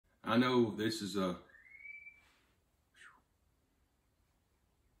I know this is a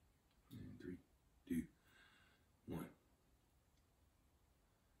 3, 2, 1.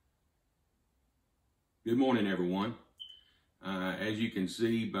 Good morning, everyone. As you can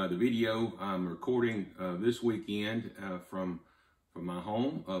see by the video, I'm recording this weekend from my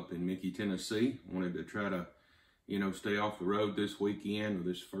home up in Mickey, Tennessee. Wanted to try to, stay off the road this weekend, or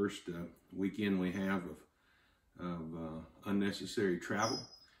this first weekend we have of unnecessary travel.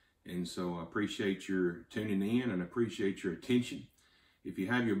 And so I appreciate your tuning in and appreciate your attention. If you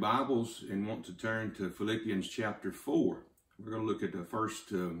have your Bibles and want to turn to Philippians chapter 4, we're going to look at the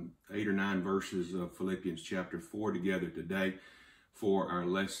first 8 or 9 verses of Philippians chapter 4 together today for our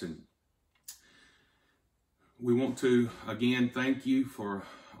lesson. We want to, again, thank you for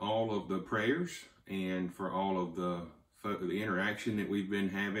all of the prayers and for all of the interaction that we've been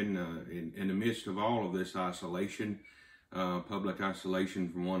having in the midst of all of this isolation, public isolation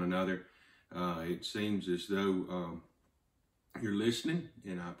from one another. It seems as though you're listening,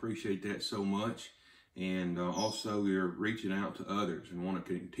 and I appreciate that so much. And also you're reaching out to others, and want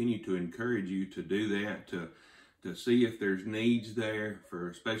to continue to encourage you to do that, to see if there's needs there for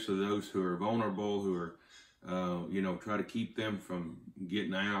especially those who are vulnerable, who are, try to keep them from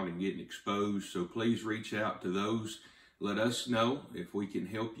getting out and getting exposed. So please reach out to those. Let us know if we can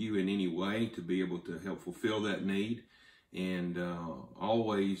help you in any way to be able to help fulfill that need. And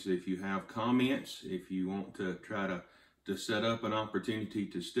always, if you have comments, if you want to try to set up an opportunity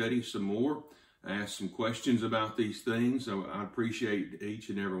to study some more, ask some questions about these things, so I appreciate each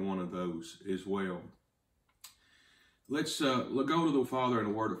and every one of those as well. Let's go to the Father in a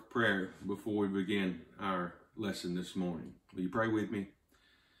word of prayer before we begin our lesson this morning. Will you pray with me?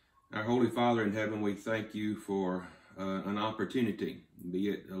 Our Holy Father in heaven, we thank you for an opportunity, be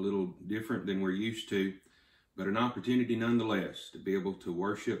it a little different than we're used to, but an opportunity nonetheless to be able to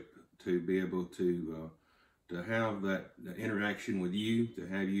worship, to be able to have that interaction with you,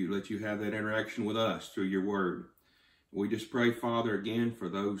 to let you have that interaction with us through your word. We just pray, Father, again for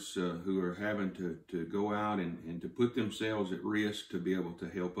those who are having to go out and to put themselves at risk to be able to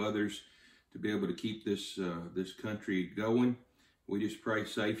help others, to be able to keep this country going. We just pray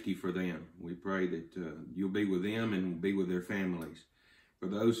safety for them. We pray that you'll be with them and be with their families. For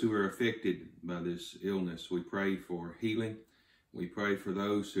those who are affected by this illness, we pray for healing. We pray for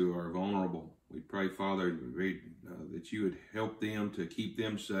those who are vulnerable. We pray, Father, that you would help them to keep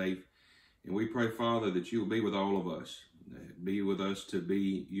them safe. And we pray, Father, that you will be with all of us. Be with us to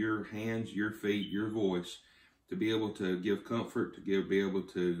be your hands, your feet, your voice, to be able to give comfort, to be able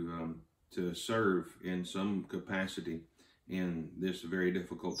to serve in some capacity in this very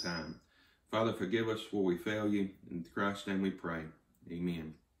difficult time. Father, forgive us where we fail you. In Christ's name we pray.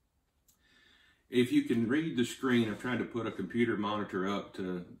 Amen. If you can read the screen, I've tried to put a computer monitor up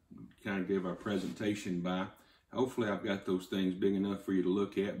to kind of give our presentation by. Hopefully I've got those things big enough for you to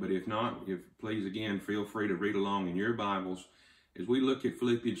look at, but if not, please again feel free to read along in your Bibles as we look at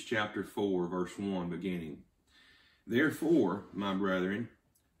Philippians chapter 4, verse 1 beginning. Therefore, my brethren,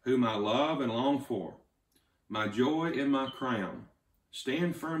 whom I love and long for, my joy and my crown,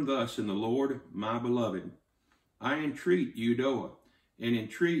 stand firm thus in the Lord, my beloved. I entreat Euodia and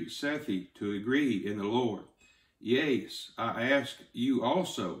entreat Syntyche to agree in the Lord. Yes, I ask you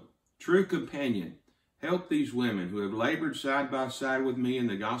also, true companion, help these women who have labored side by side with me in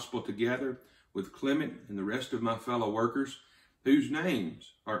the gospel, together with Clement and the rest of my fellow workers, whose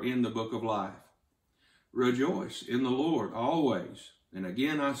names are in the book of life. Rejoice in the Lord always. And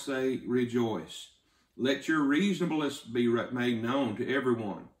again I say, rejoice. Let your reasonableness be made known to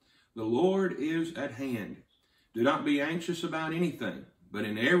everyone. The Lord is at hand. Do not be anxious about anything, but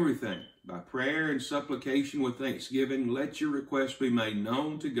in everything, by prayer and supplication with thanksgiving, let your requests be made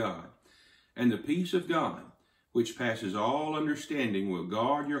known to God. And the peace of God, which passes all understanding, will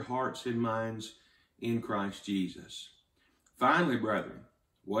guard your hearts and minds in Christ Jesus. Finally, brethren,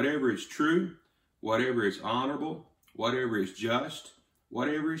 whatever is true, whatever is honorable, whatever is just,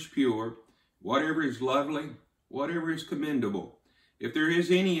 whatever is pure, whatever is lovely, whatever is commendable, if there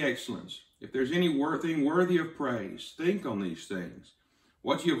is any excellence, if there's anything worthy of praise, think on these things.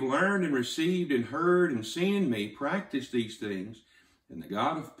 What you have learned and received and heard and seen in me, practice these things, and the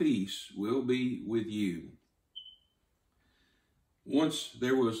God of peace will be with you. Once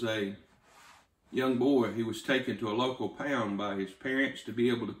there was a young boy who was taken to a local pound by his parents to be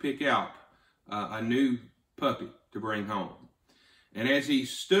able to pick out a new puppy to bring home. And as he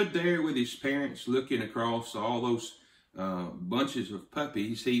stood there with his parents looking across all those bunches of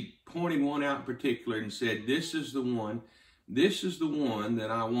puppies, he pointed one out in particular and said, this is the one that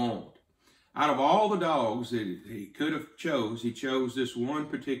I want. Out of all the dogs that he could have chose, he chose this one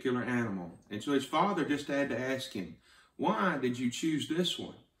particular animal. And so his father just had to ask him, why did you choose this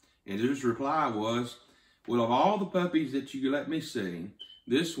one? And his reply was, well, of all the puppies that you let me see,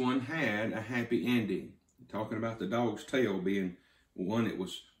 this one had a happy ending. Talking about the dog's tail being one that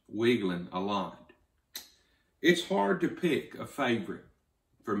was wiggling a lot. It's hard to pick a favorite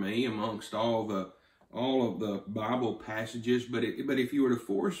for me amongst all of the Bible passages, but if you were to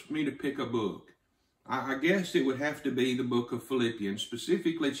force me to pick a book, I guess it would have to be the book of Philippians,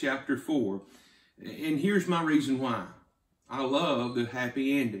 specifically chapter 4. And here's my reason why. I love the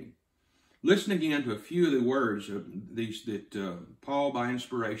happy ending. Listen again to a few of the words of these that Paul, by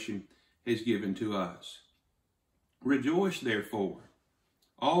inspiration, has given to us. Rejoice, therefore,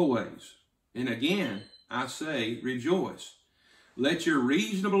 always. And again, I say, rejoice. Let your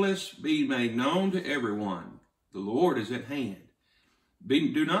reasonableness be made known to everyone. The Lord is at hand.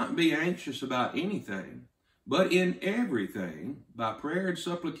 Do not be anxious about anything, but in everything, by prayer and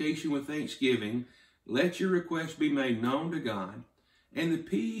supplication with thanksgiving, let your requests be made known to God, and the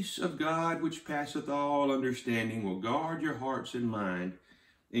peace of God, which passeth all understanding, will guard your hearts and mind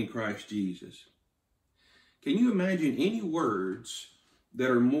in Christ Jesus. Can you imagine any words that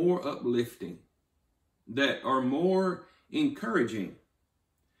are more uplifting, that are more encouraging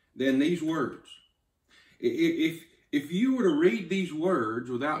than these words? If you were to read these words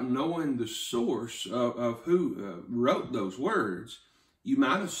without knowing the source of who wrote those words, you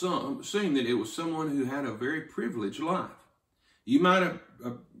might assume that it was someone who had a very privileged life. You might have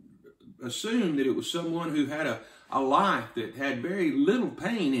assumed that it was someone who had a life that had very little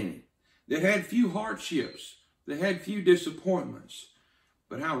pain in it, that had few hardships, that had few disappointments.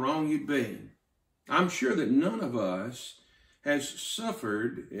 But how wrong you'd be. I'm sure that none of us has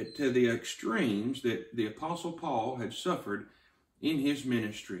suffered to the extremes that the Apostle Paul had suffered in his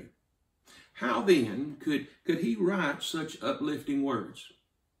ministry. How then could he write such uplifting words?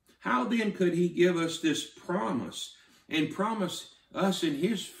 How then could he give us this promise and promise us and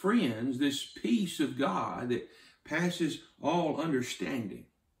his friends this peace of God that passes all understanding?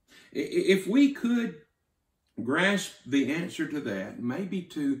 If we could grasp the answer to that, maybe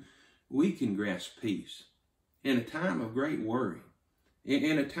we can grasp peace in a time of great worry,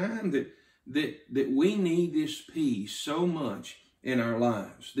 in a time that we need this peace so much in our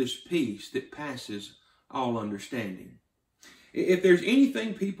lives, this peace that passes all understanding. If there's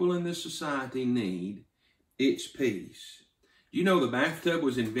anything people in this society need, it's peace. You know, the bathtub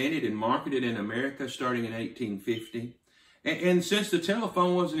was invented and marketed in America starting in 1850. And since the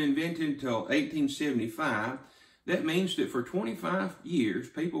telephone wasn't invented until 1875, that means that for 25 years,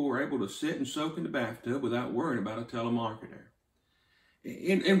 people were able to sit and soak in the bathtub without worrying about a telemarketer.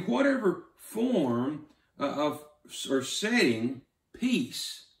 In whatever form or setting,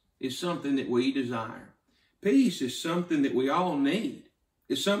 peace is something that we desire. Peace is something that we all need.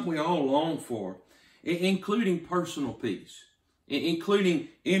 It's something we all long for, including personal peace, including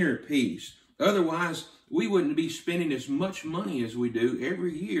inner peace. Otherwise, we wouldn't be spending as much money as we do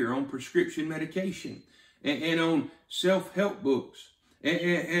every year on prescription medication and on self-help books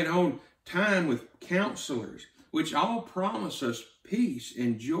and on time with counselors, which all promise us peace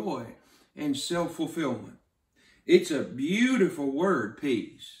and joy and self-fulfillment. It's a beautiful word,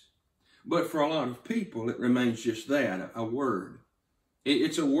 peace. But for a lot of people, it remains just that, a word.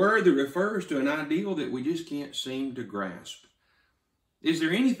 It's a word that refers to an ideal that we just can't seem to grasp. Is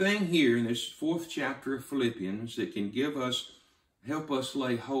there anything here in this 4th chapter of Philippians that can help us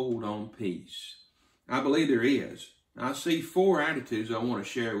lay hold on peace? I believe there is. I see 4 attitudes I want to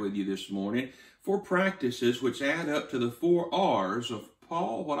share with you this morning, 4 practices which add up to the 4 R's of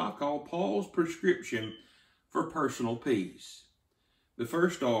Paul, what I call Paul's prescription for personal peace. The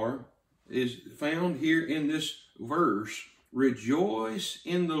first R is found here in this verse, rejoice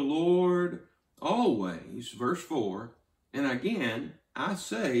in the Lord always, verse 4, and again, I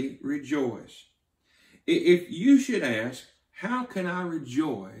say rejoice. If you should ask, how can I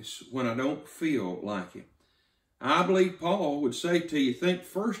rejoice when I don't feel like it? I believe Paul would say to you, think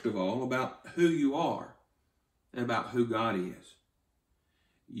first of all about who you are and about who God is.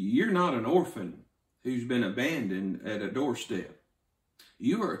 You're not an orphan who's been abandoned at a doorstep.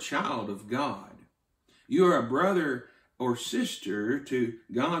 You are a child of God. You are a brother or sister to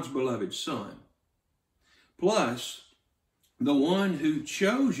God's beloved Son. Plus, the one who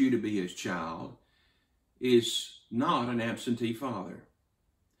chose you to be his child is not an absentee father.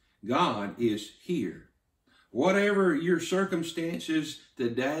 God is here. Whatever your circumstances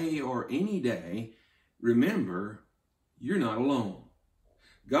today or any day, remember, you're not alone.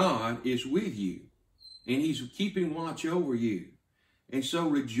 God is with you, and he's keeping watch over you. And so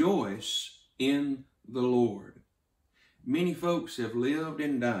rejoice in the Lord. Many folks have lived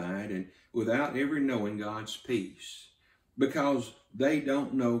and died and without ever knowing God's peace because they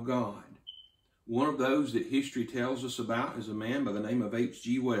don't know God. One of those that history tells us about is a man by the name of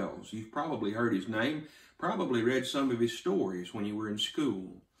H.G. Wells. You've probably heard his name, probably read some of his stories when you were in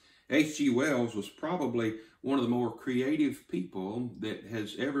school. H.G. Wells was probably one of the more creative people that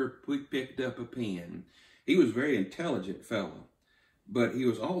has ever picked up a pen. He was a very intelligent fellow, but he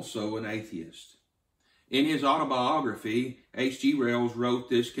was also an atheist. In his autobiography, H.G. Wells wrote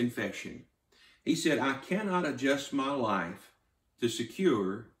this confession. He said, "I cannot adjust my life to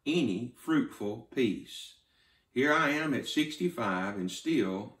secure any fruitful peace. Here I am at 65 and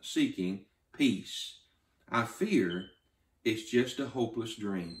still seeking peace. I fear it's just a hopeless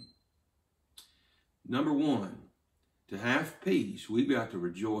dream." Number one, to have peace, we've got to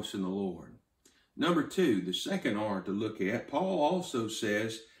rejoice in the Lord. Number two, the second R to look at, Paul also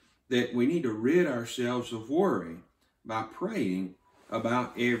says that we need to rid ourselves of worry by praying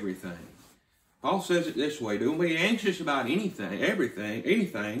about everything. Paul says it this way, don't be anxious about anything,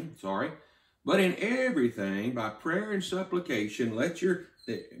 but in everything, by prayer and supplication,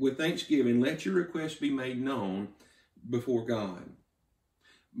 with thanksgiving, let your requests be made known before God.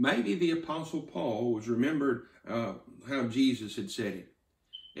 Maybe the Apostle Paul was remembered how Jesus had said it.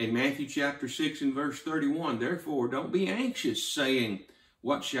 In Matthew chapter 6 and verse 31, therefore don't be anxious, saying,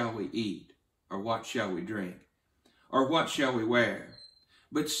 what shall we eat? Or what shall we drink? Or what shall we wear?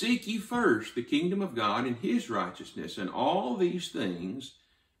 But seek ye first the kingdom of God and his righteousness, and all these things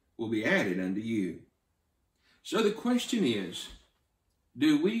will be added unto you. So the question is,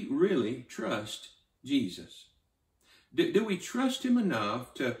 do we really trust Jesus? Do we trust him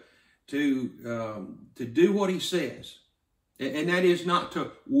enough to do what he says? And that is not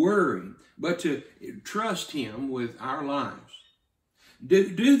to worry, but to trust him with our lives.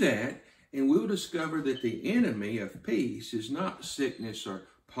 Do that, and we'll discover that the enemy of peace is not sickness or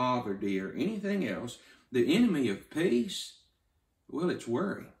poverty or anything else. The enemy of peace, well, it's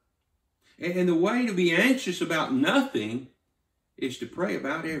worry. And the way to be anxious about nothing is to pray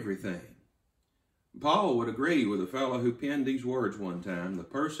about everything. Paul would agree with a fellow who penned these words one time, the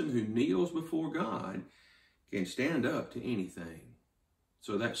person who kneels before God can stand up to anything.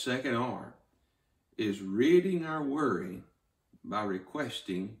 So that second R is ridding our worry by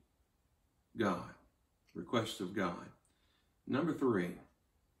requesting God, requests of God. Number three,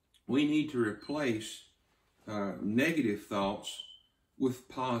 we need to replace negative thoughts with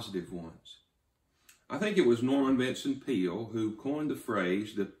positive ones. I think it was Norman Vincent Peale who coined the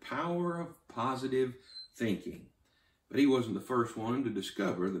phrase, the power of positive thinking. But he wasn't the first one to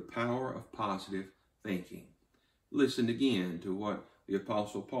discover the power of positive thinking. Listen again to what the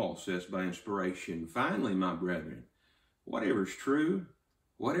Apostle Paul says by inspiration. Finally, my brethren, whatever is true,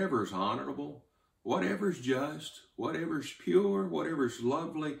 whatever is honorable, whatever is just, whatever is pure, whatever is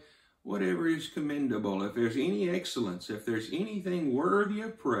lovely, whatever is commendable, if there's any excellence, if there's anything worthy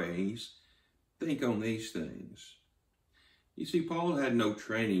of praise, think on these things. You see, Paul had no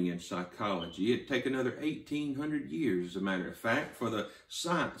training in psychology. It'd take another 1,800 years, as a matter of fact, for the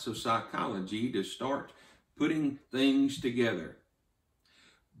science of psychology to start putting things together.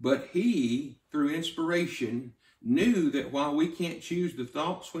 But he, through inspiration, knew that while we can't choose the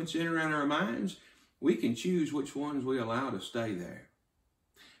thoughts which enter in our minds, we can choose which ones we allow to stay there.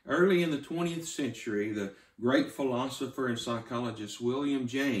 Early in the 20th century, the great philosopher and psychologist William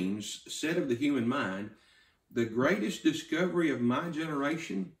James said of the human mind, the greatest discovery of my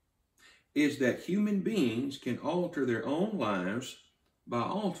generation is that human beings can alter their own lives by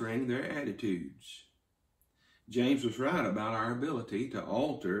altering their attitudes. James was right about our ability to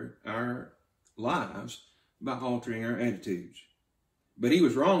alter our lives by altering our attitudes. But he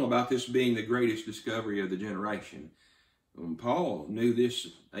was wrong about this being the greatest discovery of the generation. Paul knew this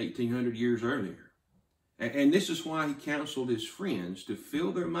 1,800 years earlier. And this is why he counseled his friends to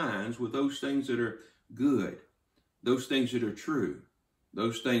fill their minds with those things that are good, those things that are true,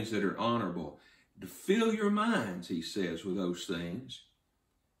 those things that are honorable. To fill your minds, he says, with those things,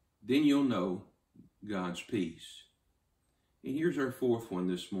 then you'll know God's peace. And here's our fourth one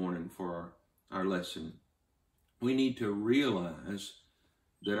this morning for our lesson. We need to realize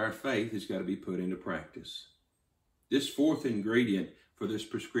that our faith has got to be put into practice. This fourth ingredient for this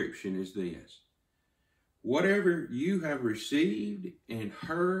prescription is this. Whatever you have received and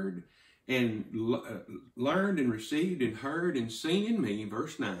heard and learned and received and heard and seen in me,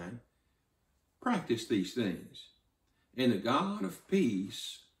 verse 9, practice these things, and the God of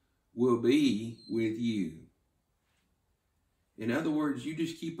peace will be with you. In other words, you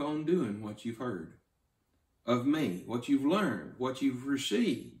just keep on doing what you've heard of me, what you've learned, what you've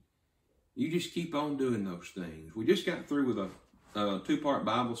received, You just keep on doing those things. We just got through with a two-part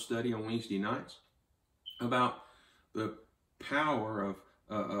Bible study on Wednesday nights about the power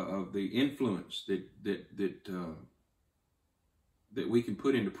of the influence that we can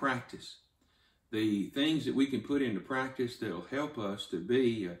put into practice. The things that we can put into practice that will help us to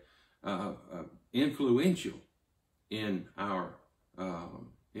be influential in our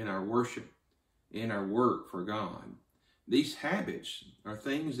worship, in our work for God. These habits are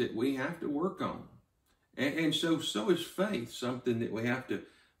things that we have to work on. And so is faith, something that we have to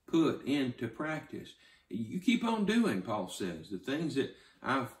put into practice. You keep on doing, Paul says, the things that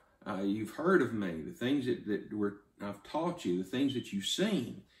you've heard of me, the things that I've taught you, the things that you've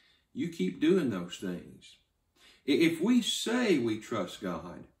seen. You keep doing those things. If we say we trust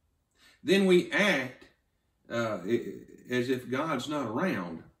God, then we act as if God's not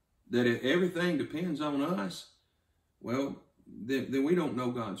around, that if everything depends on us, well, then we don't know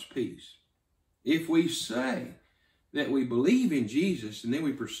God's peace. If we say that we believe in Jesus and then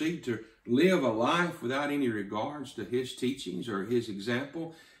we proceed to live a life without any regards to his teachings or his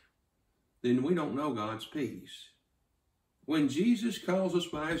example, then we don't know God's peace. When Jesus calls us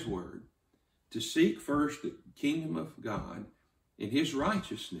by his word to seek first the kingdom of God and his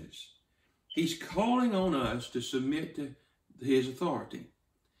righteousness, he's calling on us to submit to his authority.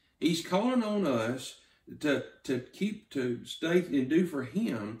 He's calling on us to stay and do for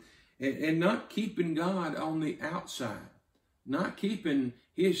him, and not keeping God on the outside, not keeping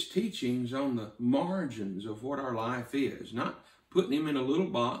his teachings on the margins of what our life is, not putting him in a little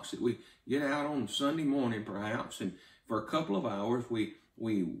box that we get out on Sunday morning perhaps, and for a couple of hours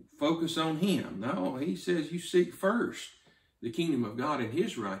we focus on him. No, he says you seek first the kingdom of God and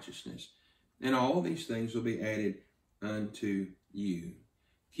his righteousness, and all these things will be added unto you.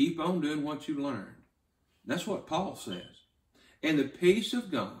 Keep on doing what you learned. That's what Paul says. And the peace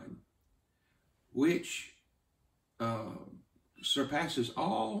of God, which surpasses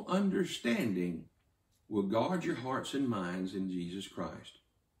all understanding, will guard your hearts and minds in Jesus Christ.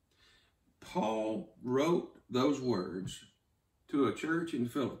 Paul wrote those words to a church in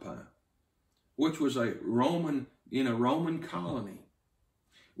Philippi, which was in a Roman colony,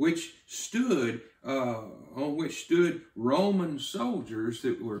 which stood on which stood Roman soldiers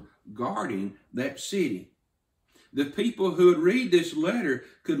that were guarding that city. The people who would read this letter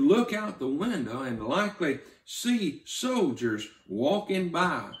could look out the window and likely see soldiers walking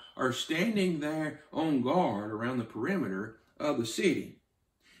by or standing there on guard around the perimeter of the city.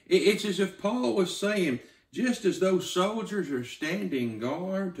 It's as if Paul was saying, just as those soldiers are standing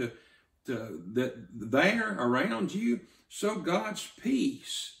guard there around you, so God's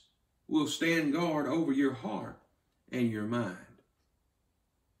peace will stand guard over your heart and your mind.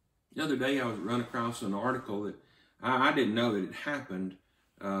 The other day I was run across an article that I didn't know that it happened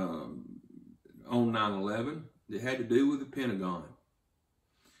on 9/11. It had to do with the Pentagon.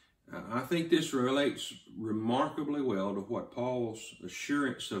 I think this relates remarkably well to what Paul's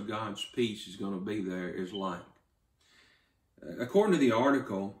assurance of God's peace is going to be there is like. According to the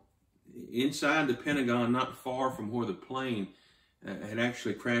article, inside the Pentagon, not far from where the plane had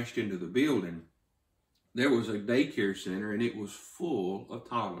actually crashed into the building, there was a daycare center, and it was full of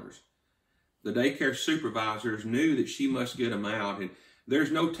toddlers. The daycare supervisors knew that she must get them out, and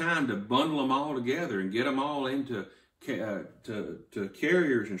there's no time to bundle them all together and get them all into to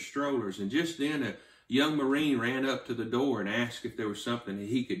carriers and strollers. And just then a young Marine ran up to the door and asked if there was something that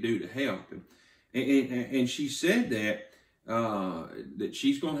he could do to help. And she said that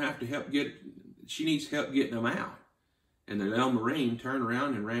she's going to have to she needs help getting them out. And the young Marine turned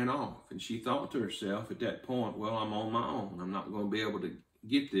around and ran off. And she thought to herself at that point, well, I'm on my own. I'm not going to be able to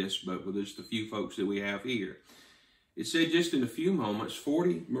get this, but with just a few folks that we have here. It said just in a few moments,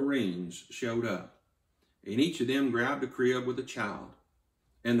 40 Marines showed up. And each of them grabbed a crib with a child.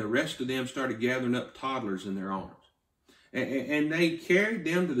 And the rest of them started gathering up toddlers in their arms. And they carried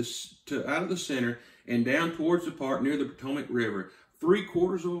them out of the center and down towards the park near the Potomac River,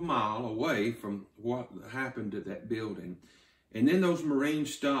 3/4 of a mile away from what happened at that building. And then those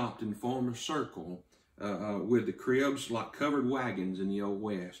Marines stopped and formed a circle with the cribs like covered wagons in the Old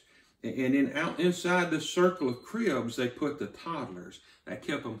West. And then out inside the circle of cribs, they put the toddlers. That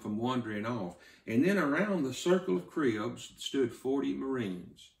kept them from wandering off. And then around the circle of cribs stood 40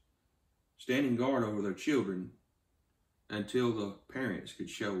 Marines, standing guard over their children until the parents could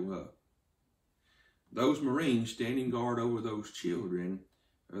show up. Those Marines standing guard over those children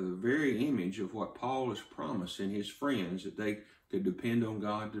are the very image of what Paul is promising his friends that they could depend on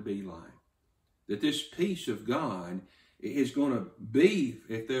God to be like. That this peace of God is going to be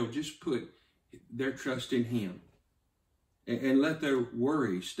if they'll just put their trust in him. and let their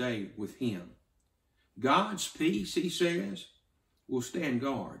worry stay with him. God's peace, he says, will stand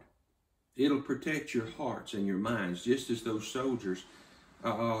guard. It'll protect your hearts and your minds, just as those soldiers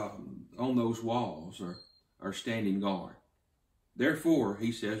on those walls are standing guard. Therefore,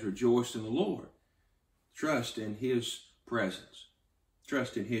 he says, rejoice in the Lord. Trust in his presence.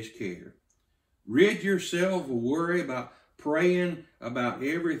 Trust in his care. Rid yourself of worry about praying about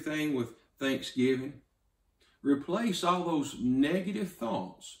everything with thanksgiving. Replace all those negative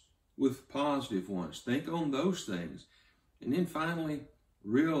thoughts with positive ones. Think on those things. And then finally,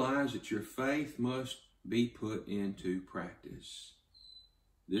 realize that your faith must be put into practice.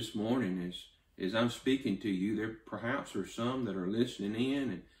 This morning, as I'm speaking to you, there perhaps are some that are listening in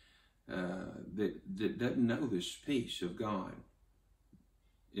and that doesn't know this peace of God.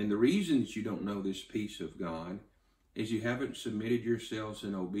 And the reason that you don't know this peace of God is you haven't submitted yourselves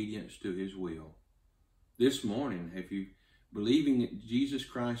in obedience to his will. This morning, if you believing that Jesus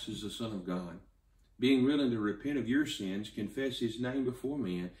Christ is the Son of God, being willing to repent of your sins, confess his name before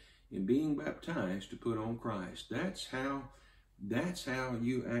men, and being baptized to put on Christ. That's how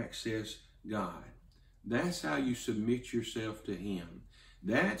you access God. That's how you submit yourself to him.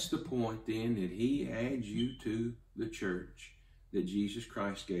 That's the point then that he adds you to the church that Jesus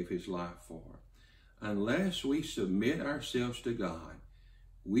Christ gave his life for. Unless we submit ourselves to God,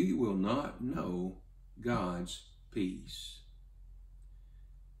 we will not know God's peace.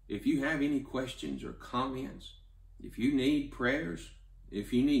 If you have any questions or comments, if you need prayers,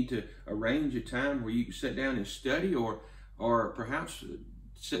 if you need to arrange a time where you can sit down and study, or perhaps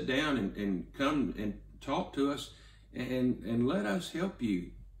sit down and come and talk to us and let us help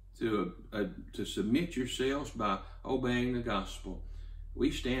you to submit yourselves by obeying the gospel,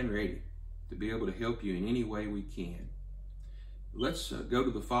 we stand ready to be able to help you in any way we can. Let's go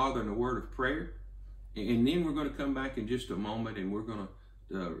to the Father in a word of prayer, and then we're going to come back in just a moment, and we're going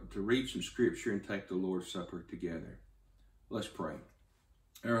to read some scripture and take the Lord's Supper together. Let's pray.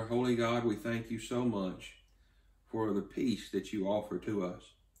 Our holy God, we thank you so much for the peace that you offer to us.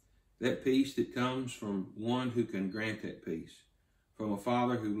 That peace that comes from one who can grant that peace. From a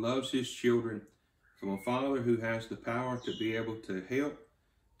Father who loves his children. From a Father who has the power to be able to help,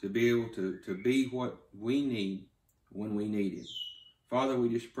 to be able to be what we need when we need it. Father, we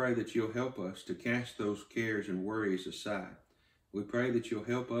just pray that you'll help us to cast those cares and worries aside. We pray that you'll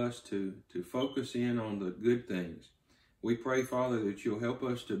help us to focus in on the good things. We pray, Father, that you'll help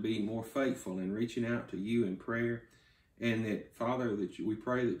us to be more faithful in reaching out to you in prayer. And that, Father, we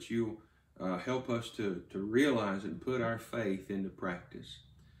pray that you'll help us to realize and put our faith into practice.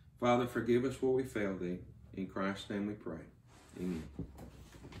 Father, forgive us where we failed thee. In Christ's name we pray. Amen.